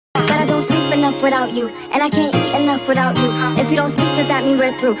I don't sleep enough without you, and I can't eat enough without you. If you don't speak, does that mean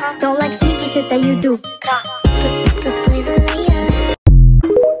we're through? Don't like sneaky shit that you do.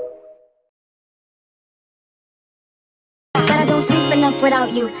 But I don't sleep enough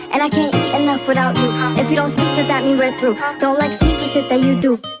without you, and I can't eat enough without you. If you don't speak, does that mean we're through? Don't like sneaky shit that you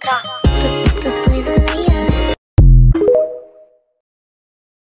do.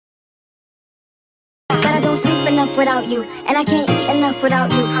 But I don't sleep enough without you, and I can't eat enough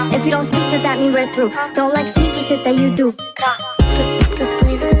without you. If you don't speak, does that mean we're through? Don't like sneaky shit that you do.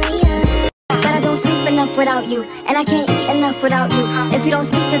 But I don't sleep enough without you, and I can't eat enough without you. If you don't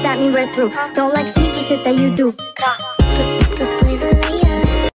speak, does that mean we're through? Don't like sneaky shit that you do.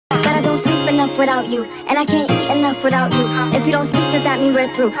 But I don't sleep enough without you, and I can't eat enough without you. If you don't speak, does that mean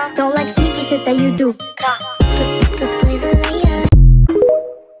we're through? Don't like sneaky shit that you do.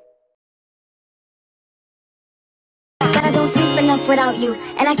 But I don't sleep enough without you,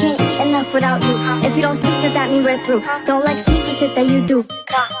 and I can't eat enough without you. If you don't speak, does that mean we're through? Don't like sneaky shit that you do.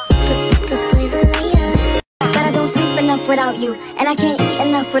 But I don't sleep enough without you, and I can't eat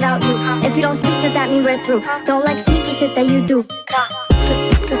enough without you. If you don't speak, does that mean we're through? Don't like sneaky shit that you do.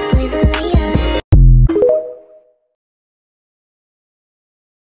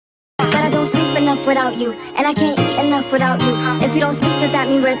 But I don't sleep enough without you, and I can't eat enough without you. If you don't speak, does that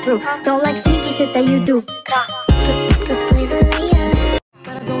mean we're through? Don't like sneaky shit that you do.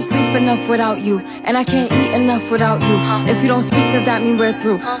 But I don't sleep enough without you, and I can't eat enough without you. If you don't speak, does that mean we're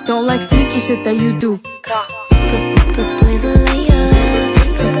through? Don't like sneaky shit that you do.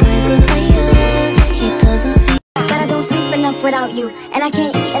 But I don't sleep enough without you, and I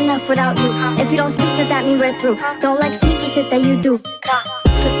can't eat enough without you. If you don't speak, does that mean we're through? Don't like sneaky shit that you do.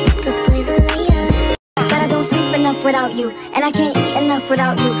 But I don't sleep enough without you, and I can't eat enough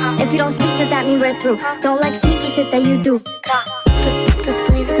without you. If you don't speak, does that mean we're through? Don't like sneaky shit that you do.